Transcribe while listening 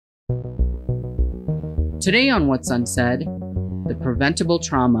Today on What's Unsaid, the preventable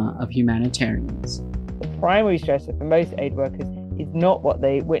trauma of humanitarians. The primary stressor for most aid workers is not what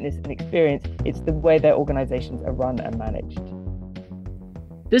they witness and experience, it's the way their organizations are run and managed.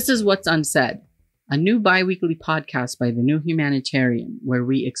 This is What's Unsaid, a new bi-weekly podcast by the New Humanitarian, where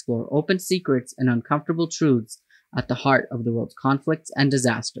we explore open secrets and uncomfortable truths at the heart of the world's conflicts and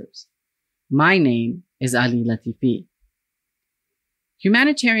disasters. My name is Ali Latifi.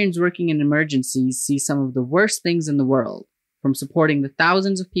 Humanitarians working in emergencies see some of the worst things in the world, from supporting the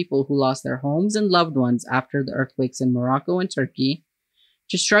thousands of people who lost their homes and loved ones after the earthquakes in Morocco and Turkey,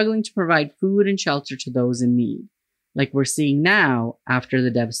 to struggling to provide food and shelter to those in need, like we're seeing now after the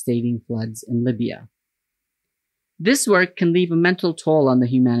devastating floods in Libya. This work can leave a mental toll on the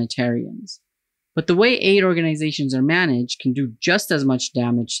humanitarians, but the way aid organizations are managed can do just as much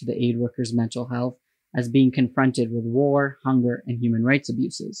damage to the aid workers' mental health as being confronted with war, hunger, and human rights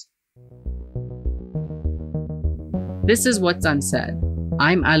abuses. This is What's Unsaid.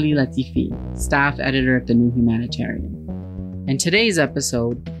 I'm Ali Latifi, staff editor at the New Humanitarian. In today's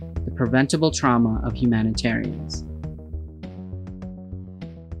episode, the preventable trauma of humanitarians.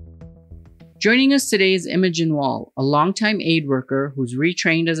 Joining us today is Imogen Wall, a longtime aid worker who's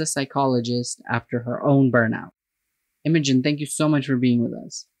retrained as a psychologist after her own burnout. Imogen, thank you so much for being with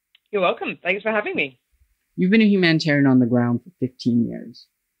us. You're welcome. Thanks for having me. You've been a humanitarian on the ground for 15 years.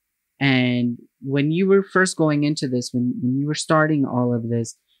 And when you were first going into this, when you were starting all of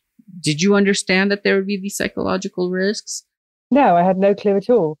this, did you understand that there would be these psychological risks? No, I had no clue at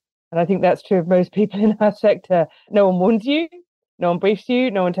all. And I think that's true of most people in our sector. No one warns you. No one briefs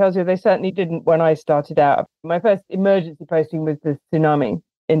you. No one tells you. They certainly didn't when I started out. My first emergency posting was the tsunami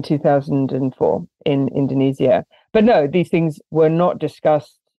in 2004 in Indonesia. But no, these things were not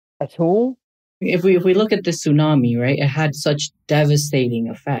discussed at all. If we look at the tsunami, right, it had such devastating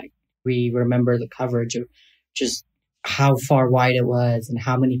effect. We remember the coverage of just how far wide it was and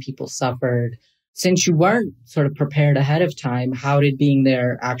how many people suffered. Since you weren't sort of prepared ahead of time, how did being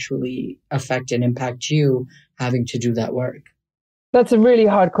there actually affect and impact you having to do that work? That's a really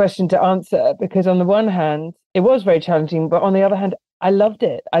hard question to answer because on the one hand, it was very challenging, but on the other hand, I loved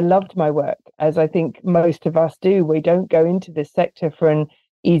it. I loved my work, as I think most of us do. We don't go into this sector for an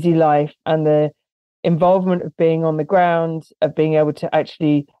easy life, and the involvement of being on the ground, of being able to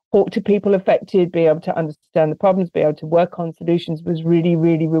actually talk to people affected, be able to understand the problems, be able to work on solutions was really,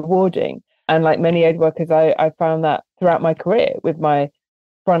 really rewarding. And like many aid workers, I found that throughout my career with my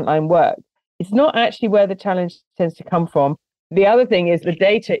frontline work. It's not actually where the challenge tends to come from. The other thing is the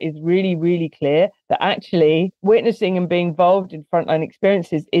data is really, really clear that actually witnessing and being involved in frontline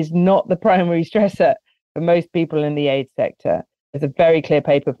experiences is not the primary stressor for most people in the aid sector. There's a very clear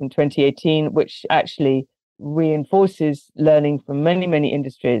paper from 2018, which actually reinforces learning from many, many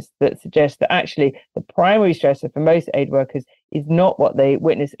industries that suggests that actually the primary stressor for most aid workers is not what they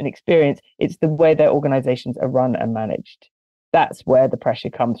witness and experience, it's the way their organizations are run and managed. That's where the pressure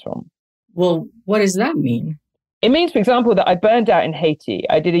comes from. Well, what does that mean? It means, for example, that I burned out in Haiti.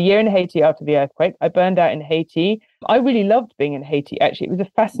 I did a year in Haiti after the earthquake. I burned out in Haiti. I really loved being in Haiti, actually. It was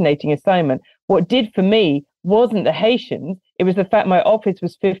a fascinating assignment. What it did for me wasn't the Haitians. It was the fact my office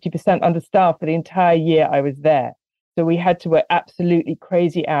was 50% understaffed for the entire year I was there. So we had to work absolutely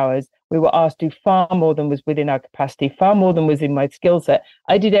crazy hours. We were asked to do far more than was within our capacity, far more than was in my skill set.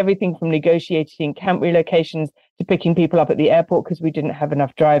 I did everything from negotiating camp relocations to picking people up at the airport because we didn't have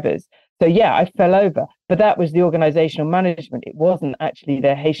enough drivers. So yeah, I fell over, but that was the organizational management. It wasn't actually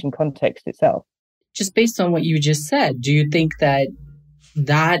the Haitian context itself. Just based on what you just said, do you think that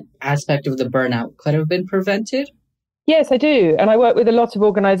that aspect of the burnout could have been prevented? Yes, I do. And I work with a lot of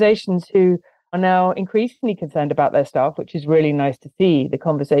organizations who are now increasingly concerned about their staff, which is really nice to see the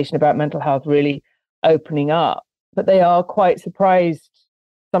conversation about mental health really opening up. But they are quite surprised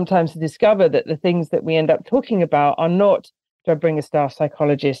sometimes to discover that the things that we end up talking about are not, do I bring a staff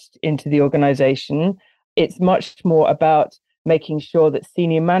psychologist into the organization? It's much more about making sure that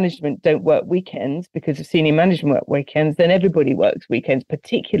senior management don't work weekends, because if senior management work weekends, then everybody works weekends,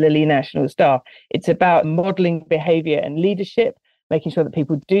 particularly national staff. It's about modeling behavior and leadership, making sure that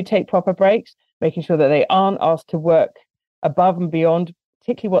people do take proper breaks, making sure that they aren't asked to work above and beyond,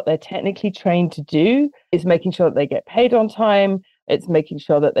 particularly what they're technically trained to do. It's making sure that they get paid on time. It's making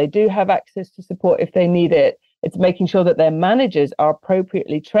sure that they do have access to support if they need it. It's making sure that their managers are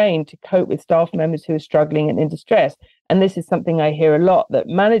appropriately trained to cope with staff members who are struggling and in distress. And this is something I hear a lot, that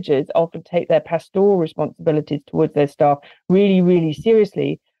managers often take their pastoral responsibilities towards their staff really, really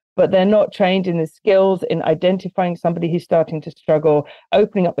seriously, but they're not trained in the skills in identifying somebody who's starting to struggle,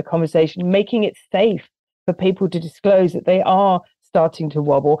 opening up the conversation, making it safe for people to disclose that they are starting to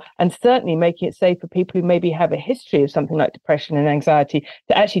wobble, and certainly making it safe for people who maybe have a history of something like depression and anxiety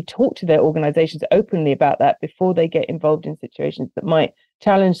to actually talk to their organizations openly about that before they get involved in situations that might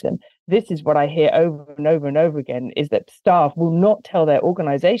challenge them. This is what I hear over and over and over again, is that staff will not tell their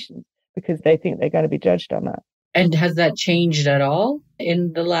organizations because they think they're going to be judged on that. And has that changed at all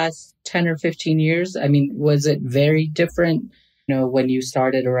in the last 10 or 15 years? I mean, was it very different, when you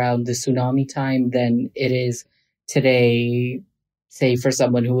started around the tsunami time than it is today, say, for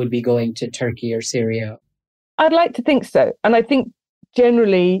someone who would be going to Turkey or Syria? I'd like to think so. And I think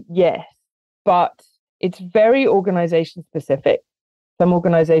generally, yes, but it's very organization specific. Some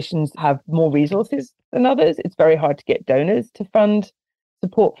organizations have more resources than others. It's very hard to get donors to fund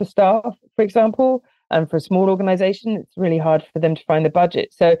support for staff, for example. And for a small organization, it's really hard for them to find the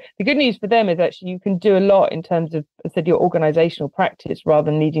budget. So the good news for them is actually you can do a lot in terms of, I said, your organizational practice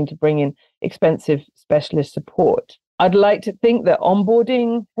rather than needing to bring in expensive specialist support. I'd like to think that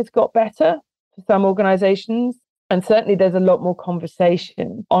onboarding has got better for some organizations. And certainly there's a lot more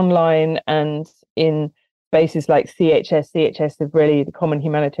conversation online and in spaces like CHS. CHS have really, the Common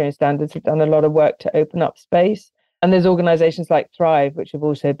Humanitarian Standards, have done a lot of work to open up space. And there's organizations like Thrive, which have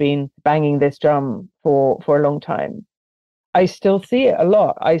also been banging this drum for a long time. I still see it a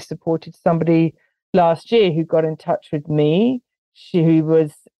lot. I supported somebody last year who got in touch with me, who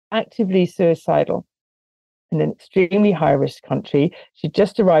was actively suicidal in an extremely high-risk country. She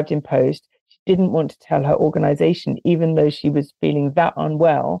just arrived in post. She didn't want to tell her organization, even though she was feeling that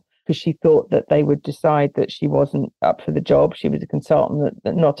unwell, because she thought that they would decide that she wasn't up for the job. She was a consultant,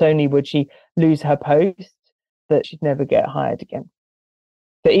 that not only would she lose her post, that she'd never get hired again.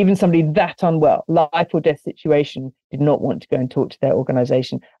 So even somebody that unwell, life or death situation, did not want to go and talk to their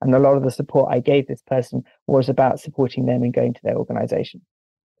organization. And a lot of the support I gave this person was about supporting them in going to their organization.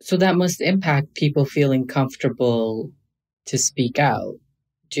 So that must impact people feeling comfortable to speak out.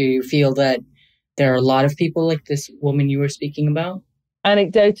 Do you feel that there are a lot of people like this woman you were speaking about?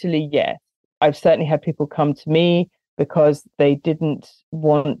 Anecdotally, yes. I've certainly had people come to me because they didn't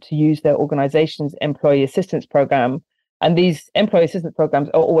want to use their organization's employee assistance program. And these employee assistance programs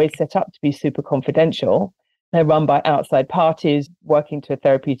are always set up to be super confidential. They're run by outside parties working to a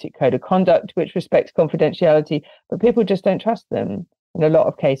therapeutic code of conduct, which respects confidentiality, but people just don't trust them. In a lot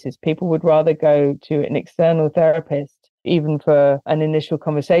of cases, people would rather go to an external therapist, even for an initial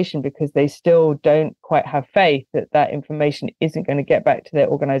conversation, because they still don't quite have faith that that information isn't going to get back to their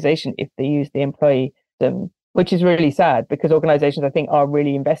organization if they use the employee system. Which is really sad, because organizations, I think, are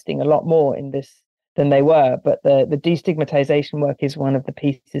really investing a lot more in this than they were. But the destigmatization work is one of the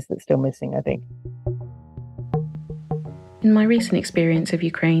pieces that's still missing, I think. In my recent experience of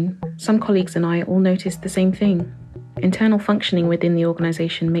Ukraine, some colleagues and I all noticed the same thing. Internal functioning within the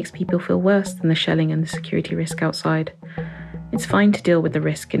organisation makes people feel worse than the shelling and the security risk outside. It's fine to deal with the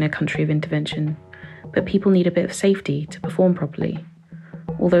risk in a country of intervention, but people need a bit of safety to perform properly.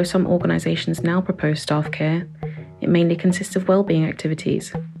 Although some organisations now propose staff care, it mainly consists of wellbeing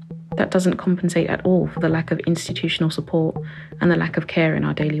activities. That doesn't compensate at all for the lack of institutional support and the lack of care in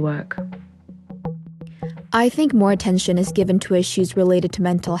our daily work. I think more attention is given to issues related to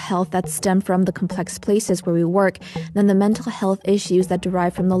mental health that stem from the complex places where we work than the mental health issues that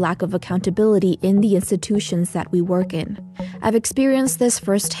derive from the lack of accountability in the institutions that we work in. I've experienced this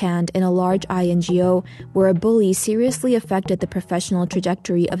firsthand in a large INGO where a bully seriously affected the professional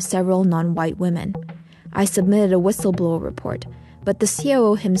trajectory of several non-white women. I submitted a whistleblower report, but the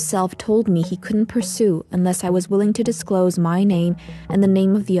COO himself told me he couldn't pursue unless I was willing to disclose my name and the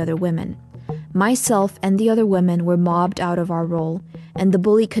name of the other women. Myself and the other women were mobbed out of our role, and the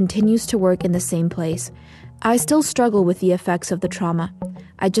bully continues to work in the same place. I still struggle with the effects of the trauma.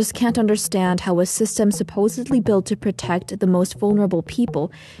 I just can't understand how a system supposedly built to protect the most vulnerable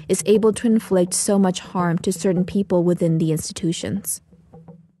people is able to inflict so much harm to certain people within the institutions.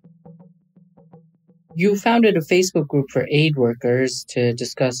 You founded a Facebook group for aid workers to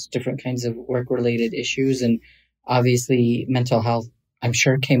discuss different kinds of work-related issues, and obviously mental health, I'm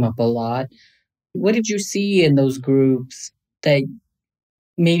sure, came up a lot. What did you see in those groups that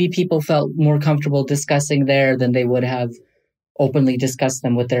maybe people felt more comfortable discussing there than they would have openly discussed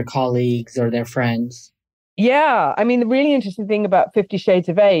them with their colleagues or their friends? Yeah, I mean, the really interesting thing about 50 Shades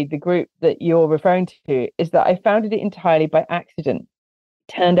of Aid, the group that you're referring to, is that I founded it entirely by accident.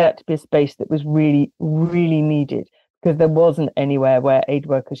 It turned out to be a space that was really, really needed, because there wasn't anywhere where aid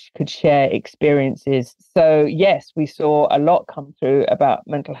workers could share experiences. So yes, we saw a lot come through about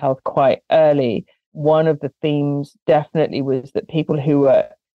mental health quite early. One of the themes definitely was that people who were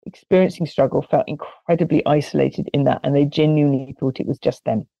experiencing struggle felt incredibly isolated in that, and they genuinely thought it was just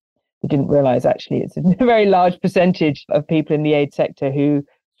them. They didn't realize actually it's a very large percentage of people in the aid sector who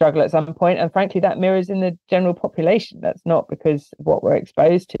struggle at some point. And frankly, that mirrors in the general population. That's not because of what we're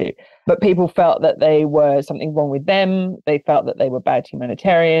exposed to. But people felt that they were something wrong with them. They felt that they were bad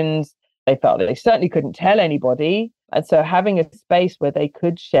humanitarians. They felt that they certainly couldn't tell anybody. And so having a space where they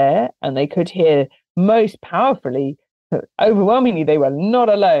could share and they could hear most powerfully, overwhelmingly, they were not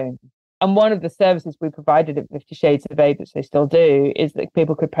alone. And one of the services we provided at 50 Shades of Aid, which they still do, is that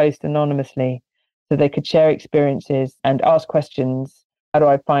people could post anonymously. So they could share experiences and ask questions. How do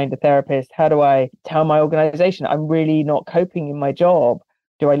I find a therapist? How do I tell my organization I'm really not coping in my job?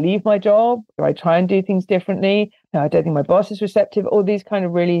 Do I leave my job? Do I try and do things differently? No, I don't think my boss is receptive. All these kind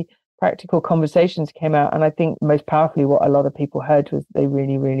of really practical conversations came out. And I think most powerfully what a lot of people heard was they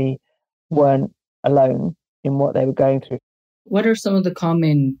really, really weren't alone in what they were going through. What are some of the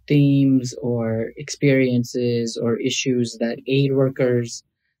common themes or experiences or issues that aid workers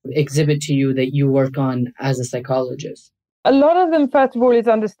exhibit to you that you work on as a psychologist? A lot of them, first of all, is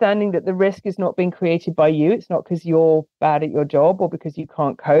understanding that the risk is not being created by you. It's not because you're bad at your job or because you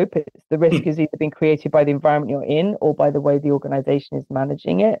can't cope. The risk is either being created by the environment you're in or by the way the organization is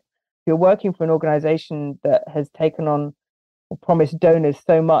managing it. If you're working for an organization that has taken on or promised donors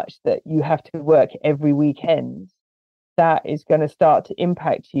so much that you have to work every weekend, that is going to start to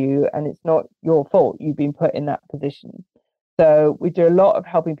impact you, and it's not your fault. You've been put in that position. So we do a lot of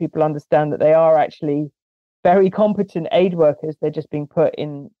helping people understand that they are actually very competent aid workers. They're just being put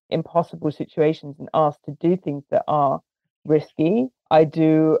in impossible situations and asked to do things that are risky. I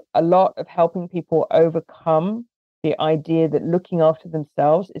do a lot of helping people overcome the idea that looking after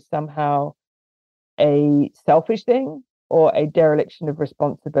themselves is somehow a selfish thing or a dereliction of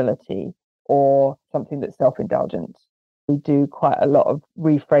responsibility or something that's self-indulgent. We do quite a lot of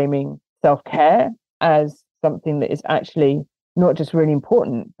reframing self-care as something that is actually not just really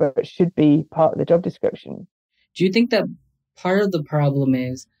important, but should be part of the job description. Do you think that part of the problem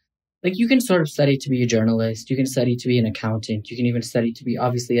is, like, you can sort of study to be a journalist, you can study to be an accountant, you can even study to be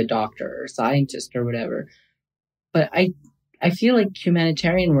obviously a doctor or scientist or whatever. But I feel like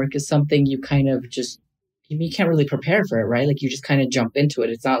humanitarian work is something you kind of just, you can't really prepare for it, right? Like you just kind of jump into it.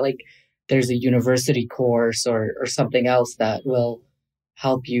 It's not like there's a university course or something else that will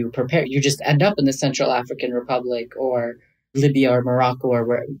help you prepare. You just end up in the Central African Republic or Libya or Morocco or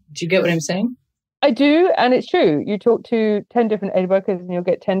where. Do you get what I'm saying? I do, and it's true. You talk to 10 different aid workers and you'll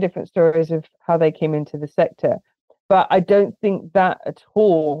get 10 different stories of how they came into the sector. But I don't think that at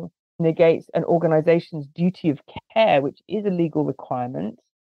all negates an organization's duty of care, which is a legal requirement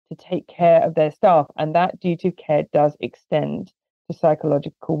to take care of their staff. And that duty of care does extend to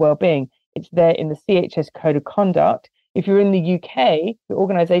psychological well-being. It's there in the CHS Code of Conduct. If you're in the UK, the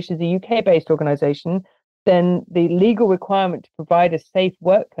organization is a UK-based organization, then the legal requirement to provide a safe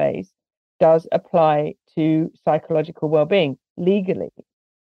workplace does apply to psychological well-being legally.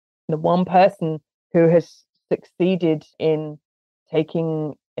 The one person who has succeeded in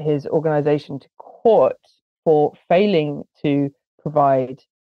taking his organization to court for failing to provide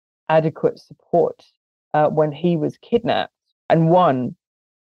adequate support when he was kidnapped and won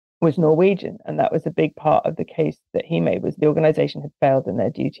was Norwegian. And that was a big part of the case that he made, was the organization had failed in their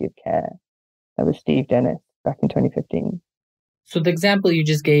duty of care. That was Steve Dennis back in 2015. So the example you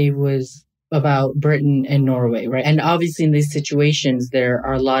just gave was about Britain and Norway, right? And obviously in these situations, there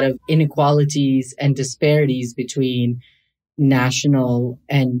are a lot of inequalities and disparities between national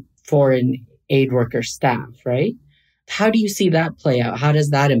and foreign aid worker staff, right? How do you see that play out? How does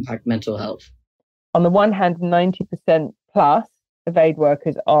that impact mental health? On the one hand, 90% plus of aid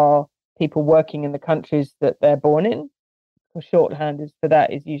workers are people working in the countries that they're born in. Shorthand is for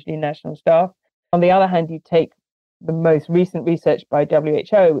that is usually national staff. On the other hand, you take the most recent research by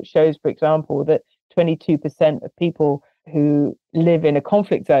WHO, which shows, for example, that 22% of people who live in a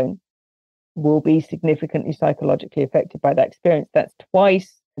conflict zone will be significantly psychologically affected by that experience. That's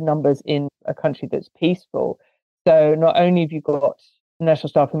twice the numbers in a country that's peaceful. So not only have you got national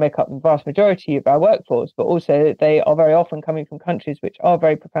staff who make up the vast majority of our workforce, but also they are very often coming from countries which are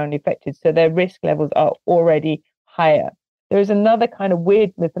very profoundly affected. So their risk levels are already higher. There is another kind of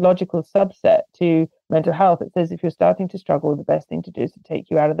weird mythological subset to mental health that says if you're starting to struggle, the best thing to do is to take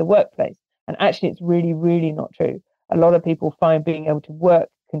you out of the workplace. And actually, it's really, really not true. A lot of people find being able to work,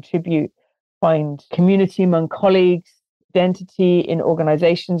 contribute, find community among colleagues, identity in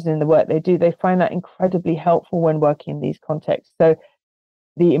organizations and in the work they do. They find that incredibly helpful when working in these contexts. So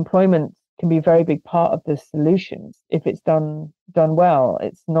the employment can be a very big part of the solutions if it's done well.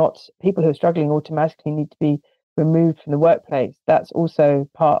 It's not people who are struggling automatically need to be removed from the workplace. That's also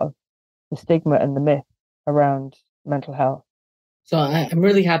part of the stigma and the myth around mental health. So I'm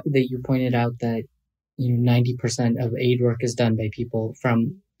really happy that you pointed out that 90% of aid work is done by people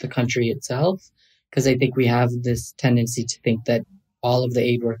from the country itself, because I think we have this tendency to think that all of the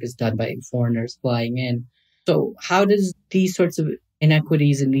aid work is done by foreigners flying in. So how does these sorts of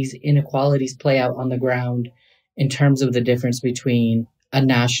inequities and these inequalities play out on the ground in terms of the difference between a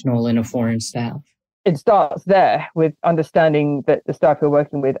national and a foreign staff? It starts there with understanding that the staff you're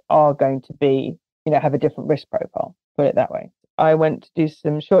working with are going to be, have a different risk profile, put it that way. I went to do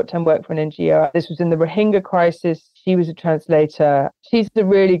some short-term work for an NGO. This was in the Rohingya crisis. She was a translator. She's a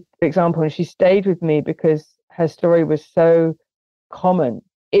really good example, and she stayed with me because her story was so common.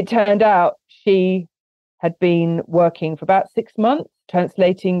 It turned out she had been working for about 6 months,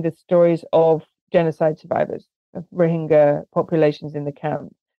 translating the stories of genocide survivors, of Rohingya populations in the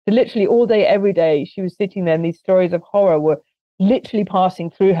camp. So literally all day, every day, she was sitting there and these stories of horror were literally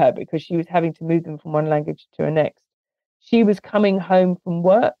passing through her because she was having to move them from one language to the next. She was coming home from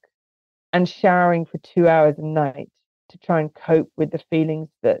work and showering for 2 hours a night to try and cope with the feelings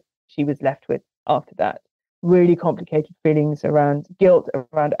that she was left with after that. Really complicated feelings around guilt,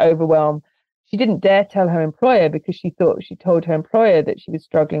 around overwhelm. She didn't dare tell her employer because she thought if she told her employer that she was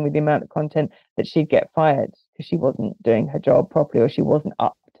struggling with the amount of content that she'd get fired because she wasn't doing her job properly or she wasn't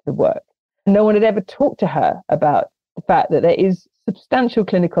up to the work. No one had ever talked to her about the fact that there is substantial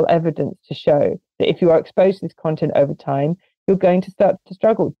clinical evidence to show that if you are exposed to this content over time, you're going to start to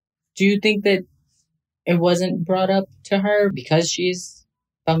struggle. Do you think that it wasn't brought up to her because she's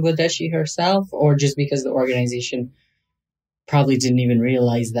Bangladeshi herself, or just because the organization probably didn't even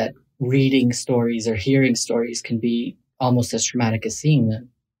realize that reading stories or hearing stories can be almost as traumatic as seeing them,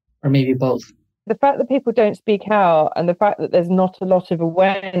 or maybe both? The fact that people don't speak out and the fact that there's not a lot of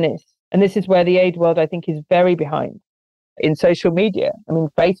awareness, and this is where the aid world, I think, is very behind in social media. I mean,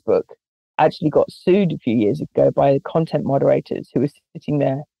 Facebook actually got sued a few years ago by content moderators who were sitting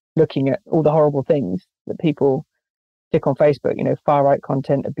there looking at all the horrible things that people stick on Facebook, far-right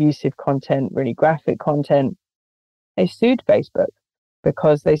content, abusive content, really graphic content. They sued Facebook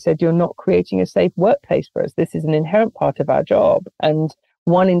because they said, you're not creating a safe workplace for us. This is an inherent part of our job. And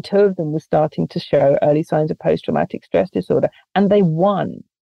 1 in 2 of them was starting to show early signs of post-traumatic stress disorder, and they won.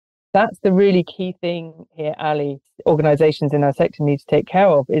 That's the really key thing here, Ali, organizations in our sector need to take care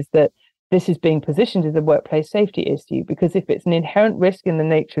of, is that this is being positioned as a workplace safety issue, because if it's an inherent risk in the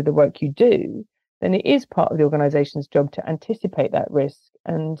nature of the work you do, then it is part of the organization's job to anticipate that risk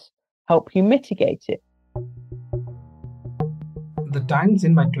and help you mitigate it. The times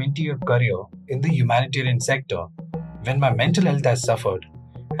in my 20-year career in the humanitarian sector when my mental health has suffered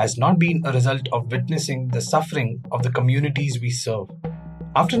has not been a result of witnessing the suffering of the communities we serve.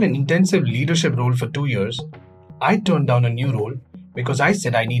 After an intensive leadership role for 2 years, I turned down a new role because I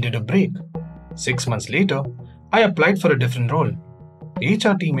said I needed a break. 6 months later, I applied for a different role. The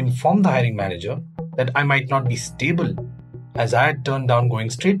HR team informed the hiring manager that I might not be stable, as I had turned down going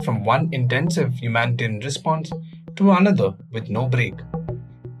straight from one intensive humanitarian response to another with no break.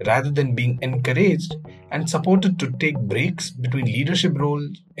 Rather than being encouraged and supported to take breaks between leadership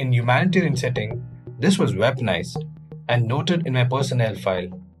roles in humanitarian setting, this was weaponized and noted in my personnel file.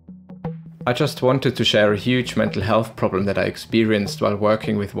 I just wanted to share a huge mental health problem that I experienced while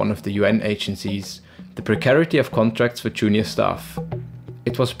working with one of the UN agencies, the precarity of contracts for junior staff.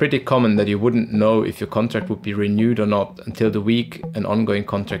 It was pretty common that you wouldn't know if your contract would be renewed or not until the week an ongoing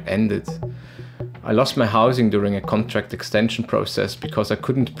contract ended. I lost my housing during a contract extension process because I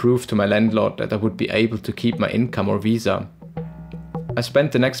couldn't prove to my landlord that I would be able to keep my income or visa. I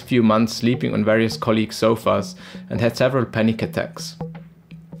spent the next few months sleeping on various colleagues' sofas and had several panic attacks.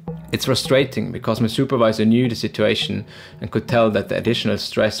 It's frustrating because my supervisor knew the situation and could tell that the additional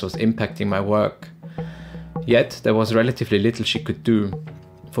stress was impacting my work. Yet there was relatively little she could do.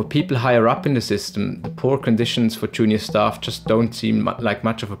 For people higher up in the system, the poor conditions for junior staff just don't seem like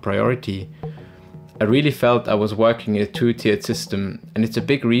much of a priority. I really felt I was working in a two-tiered system, and it's a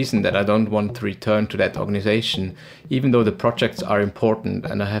big reason that I don't want to return to that organization, even though the projects are important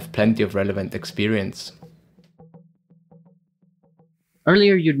and I have plenty of relevant experience.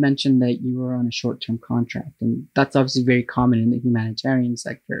 Earlier, you'd mentioned that you were on a short-term contract, and that's obviously very common in the humanitarian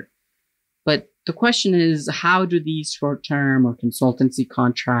sector. But the question is, how do these short-term or consultancy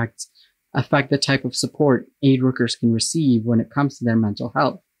contracts affect the type of support aid workers can receive when it comes to their mental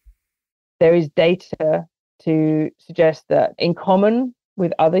health? There is data to suggest that in common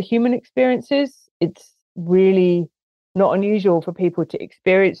with other human experiences, it's really not unusual for people to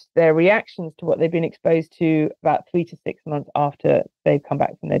experience their reactions to what they've been exposed to about 3 to 6 months after they've come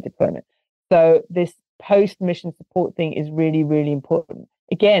back from their deployment. So this post-mission support thing is really, really important.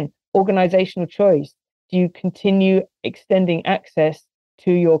 Again, organizational choice. do you continue extending access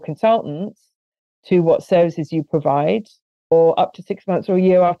to your consultants to what services you provide, or up to 6 months or a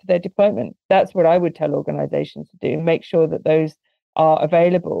year after their deployment? That's what I would tell organizations to do. Make sure that those are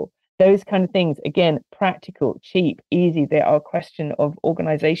available. Those kind of things, again, practical, cheap, easy. They are a question of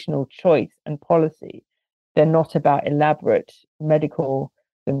organizational choice and policy. They're not about elaborate medical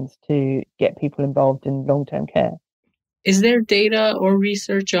things to get people involved in long-term care. Is there data or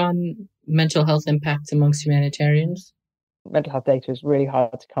research on mental health impacts amongst humanitarians? Mental health data is really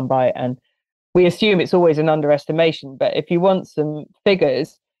hard to come by, and we assume it's always an underestimation. But if you want some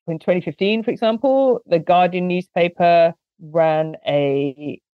figures, in 2015, for example, the Guardian newspaper ran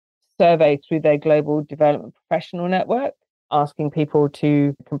a survey through their global development professional network, asking people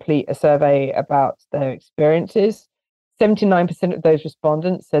to complete a survey about their experiences. 79% of those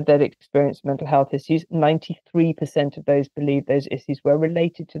respondents said they'd experienced mental health issues. 93% of those believed those issues were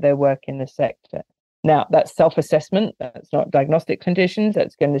related to their work in the sector. Now, that's self-assessment. That's not diagnostic conditions.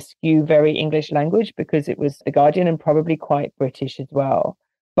 That's going to skew very English language because it was The Guardian and probably quite British as well.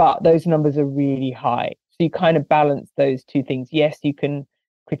 But those numbers are really high. So you kind of balance those two things. Yes, you can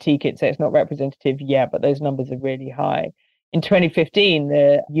critique it, say it's not representative. Yeah, but those numbers are really high. In 2015,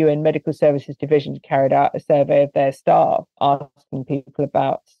 the UN Medical Services Division carried out a survey of their staff, asking people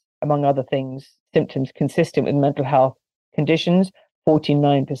about, among other things, symptoms consistent with mental health conditions.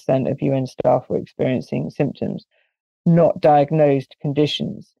 49% of UN staff were experiencing symptoms, not diagnosed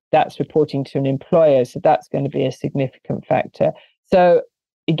conditions. That's reporting to an employer, so that's going to be a significant factor. So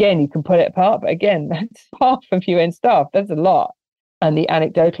again, you can pull it apart, but again, that's half of UN staff. That's a lot. And the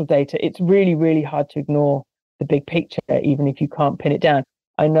anecdotal data, it's really, really hard to ignore the big picture, even if you can't pin it down.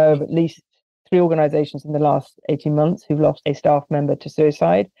 I know of at least 3 organizations in the last 18 months who've lost a staff member to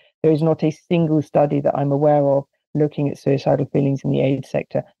suicide. There is not a single study that I'm aware of looking at suicidal feelings in the aid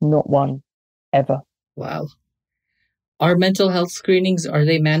sector. Not one, ever. Wow. Are mental health screenings, are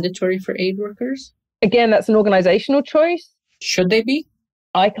they mandatory for aid workers? Again, that's an organizational choice. Should they be?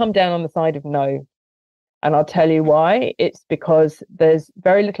 I come down on the side of no. And I'll tell you why. It's because there's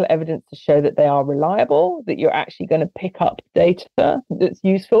very little evidence to show that they are reliable, that you're actually going to pick up data that's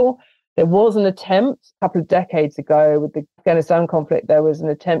useful. There was an attempt a couple of decades ago with the Afghanistan conflict. There was an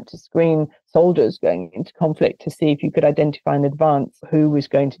attempt to screen soldiers going into conflict to see if you could identify in advance who was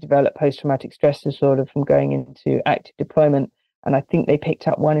going to develop post-traumatic stress disorder from going into active deployment. And I think they picked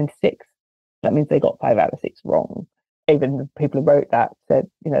up 1 in 6. That means they got 5 out of 6 wrong. Even the people who wrote that said,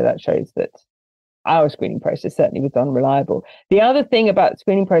 that shows that our screening process certainly was unreliable. The other thing about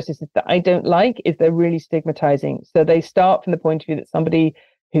screening processes that I don't like is they're really stigmatizing. So they start from the point of view that somebody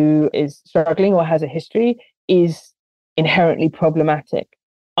who is struggling or has a history is inherently problematic.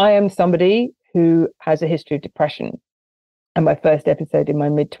 I am somebody who has a history of depression. And my first episode in my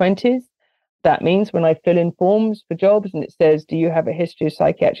mid-20s, that means when I fill in forms for jobs and it says, do you have a history of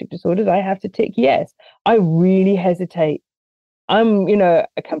psychiatric disorders? I have to tick yes. I really hesitate. I'm, a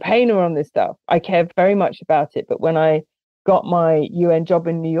campaigner on this stuff. I care very much about it. But when I got my UN job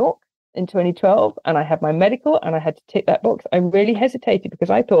in New York in 2012 and I had my medical and I had to tick that box, I really hesitated because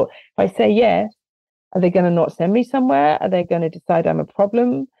I thought, if I say yes, are they going to not send me somewhere? Are they going to decide I'm a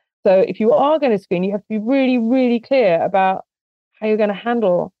problem? So if you are going to screen, you have to be really, really clear about how you're going to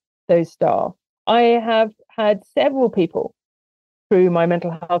handle those staff. I have had several people through my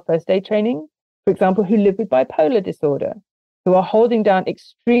mental health first aid training, for example, who live with bipolar disorder, who are holding down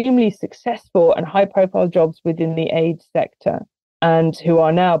extremely successful and high-profile jobs within the aid sector, and who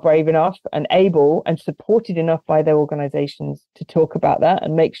are now brave enough and able and supported enough by their organizations to talk about that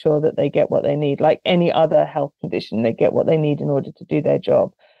and make sure that they get what they need. Like any other health condition, they get what they need in order to do their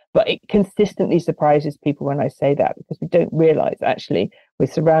job. But it consistently surprises people when I say that, because we don't realize actually we're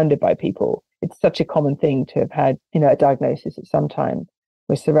surrounded by people. It's such a common thing to have had, a diagnosis at some time.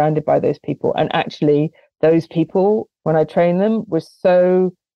 We're surrounded by those people. And actually, those people, when I trained them, were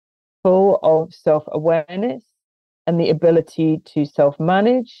so full of self-awareness and the ability to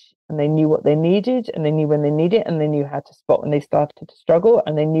self-manage, and they knew what they needed, and they knew when they needed it, and they knew how to spot when they started to struggle,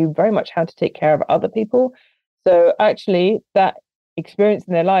 and they knew very much how to take care of other people. So actually, that experience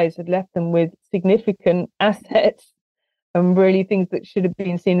in their lives had left them with significant assets and really things that should have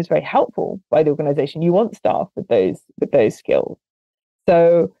been seen as very helpful by the organization. You want staff with those skills.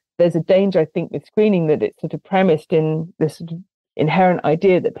 So there's a danger, I think, with screening that it's sort of premised in this sort of inherent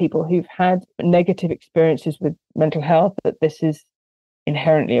idea that people who've had negative experiences with mental health, that this is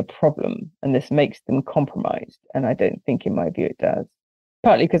inherently a problem and this makes them compromised. And I don't think, in my view, it does.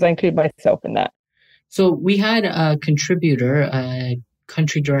 Partly because I include myself in that. So we had a contributor, a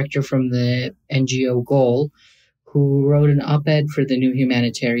country director from the NGO Goal, who wrote an op-ed for the New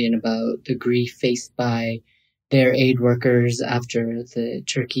Humanitarian about the grief faced by their aid workers after the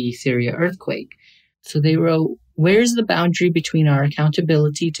Turkey-Syria earthquake. So they wrote, "Where's the boundary between our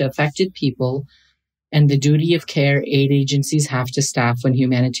accountability to affected people and the duty of care aid agencies have to staff when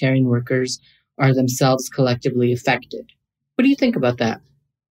humanitarian workers are themselves collectively affected?" What do you think about that?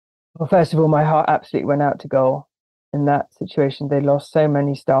 Well, first of all, my heart absolutely went out to Goal in that situation. They lost so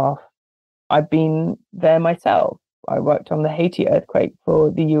many staff. I've been there myself. I worked on the Haiti earthquake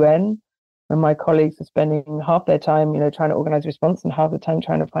for the UN, and my colleagues were spending half their time, trying to organize response and half the time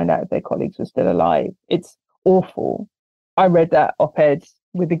trying to find out if their colleagues were still alive. It's awful. I read that op-ed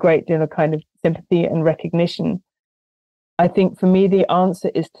with a great deal of kind of sympathy and recognition. I think for me, the answer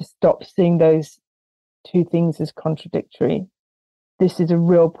is to stop seeing those two things as contradictory. This is a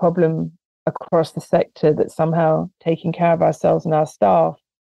real problem across the sector, that somehow taking care of ourselves and our staff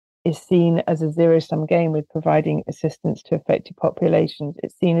is seen as a zero-sum game with providing assistance to affected populations.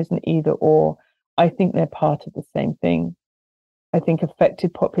 It's seen as an either or. I think they're part of the same thing. I think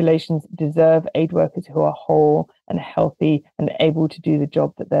affected populations deserve aid workers who are whole and healthy and able to do the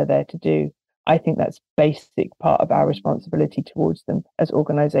job that they're there to do. I think that's basic part of our responsibility towards them as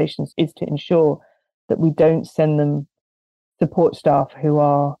organizations, is to ensure that we don't send them support staff who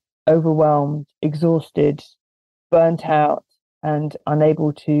are overwhelmed, exhausted, burnt out, and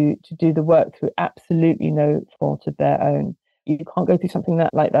unable to do the work through absolutely no fault of their own. You can't go through something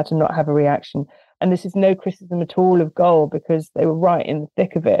like that and not have a reaction. And this is no criticism at all of Goal, because they were right in the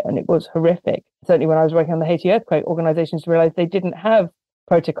thick of it and it was horrific. Certainly when I was working on the Haiti earthquake, organizations realized they didn't have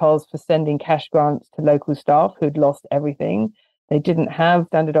protocols for sending cash grants to local staff who'd lost everything. They didn't have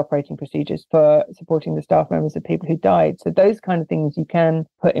standard operating procedures for supporting the staff members of people who died. So those kind of things you can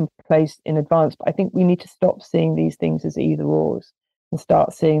put in place in advance. But I think we need to stop seeing these things as either ors and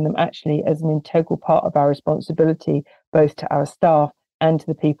start seeing them actually as an integral part of our responsibility, both to our staff and to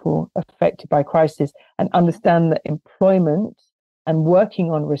the people affected by crisis, and understand that employment and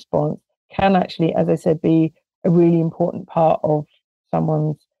working on response can actually, as I said, be a really important part of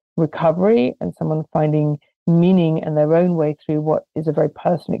someone's recovery and someone finding meaning and their own way through what is a very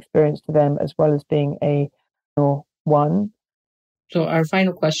personal experience to them, as well as being a one. So our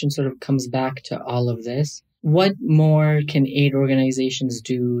final question sort of comes back to all of this. What more can aid organizations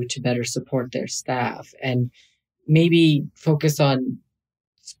do to better support their staff, and maybe focus on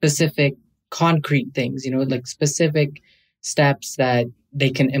specific concrete things, like specific steps that they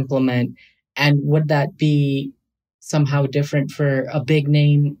can implement? And would that be somehow different for a big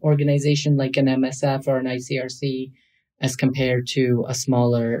name organization like an MSF or an ICRC as compared to a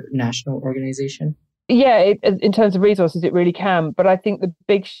smaller national organization? Yeah, in terms of resources, it really can. But I think the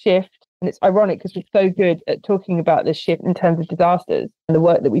big shift, and it's ironic because we're so good at talking about this shift in terms of disasters and the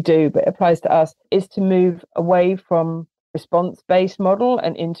work that we do, but it applies to us, is to move away from response-based model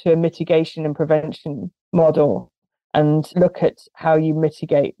and into a mitigation and prevention model, and look at how you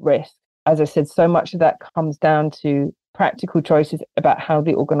mitigate risk. As I said, so much of that comes down to practical choices about how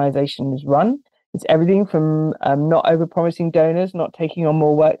the organization is run. It's everything from not overpromising donors, not taking on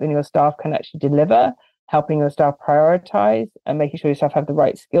more work than your staff can actually deliver, helping your staff prioritize and making sure your staff have the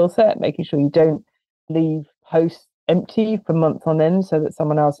right skill set, making sure you don't leave posts empty for months on end so that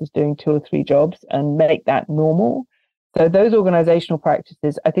someone else is doing 2 or 3 jobs, and make that normal. So those organizational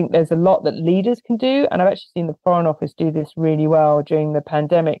practices, I think there's a lot that leaders can do. And I've actually seen the Foreign Office do this really well during the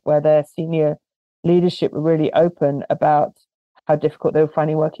pandemic, where their senior leadership were really open about how difficult they were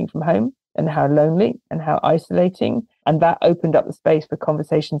finding working from home and how lonely and how isolating. And that opened up the space for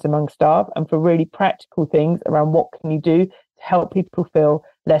conversations among staff and for really practical things around what can you do to help people feel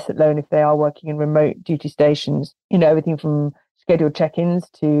less alone if they are working in remote duty stations. Everything from scheduled check-ins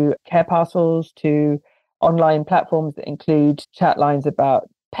to care parcels to online platforms that include chat lines about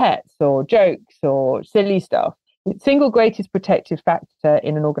pets or jokes or silly stuff. The single greatest protective factor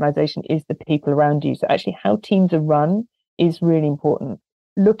in an organization is the people around you. So actually how teams are run is really important.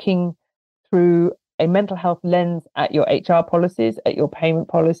 Looking through a mental health lens at your HR policies, at your payment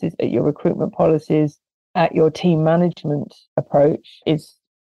policies, at your recruitment policies, at your team management approach is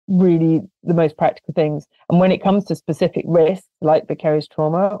really the most practical things. And when it comes to specific risks like vicarious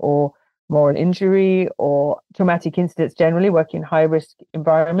trauma or moral injury or traumatic incidents generally, working in high-risk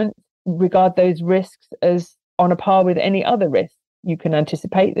environments, regard those risks as on a par with any other risk. You can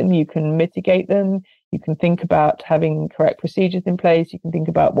anticipate them, you can mitigate them, you can think about having correct procedures in place, you can think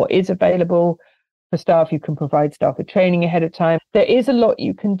about what is available for staff, you can provide staff with training ahead of time. There is a lot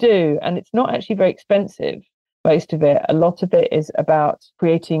you can do, and it's not actually very expensive, most of it. A lot of it is about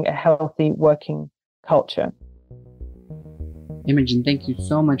creating a healthy working culture. Imogen, thank you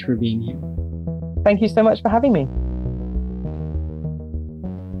so much for being here. Thank you so much for having me.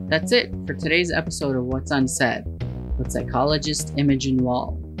 That's it for today's episode of What's Unsaid with psychologist Imogen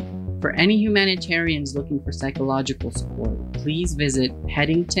Wall. For any humanitarians looking for psychological support, please visit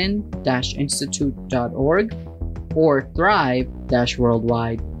headington-institute.org or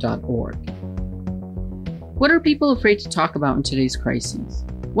thrive-worldwide.org. What are people afraid to talk about in today's crises?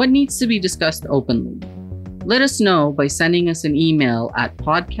 What needs to be discussed openly? Let us know by sending us an email at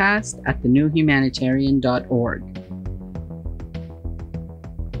podcast@thenewhumanitarian.org.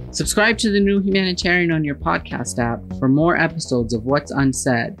 Subscribe to The New Humanitarian on your podcast app for more episodes of What's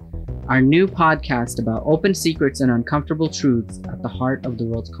Unsaid, our new podcast about open secrets and uncomfortable truths at the heart of the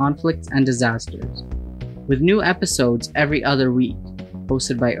world's conflicts and disasters, with new episodes every other week,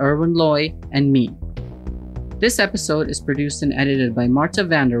 hosted by Erwin Loy and me. This episode is produced and edited by Marta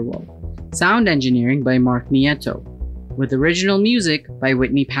Vanderwolf, sound engineering by Mark Nieto, with original music by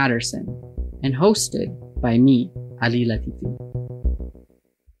Whitney Patterson, and hosted by me, Ali Latifi.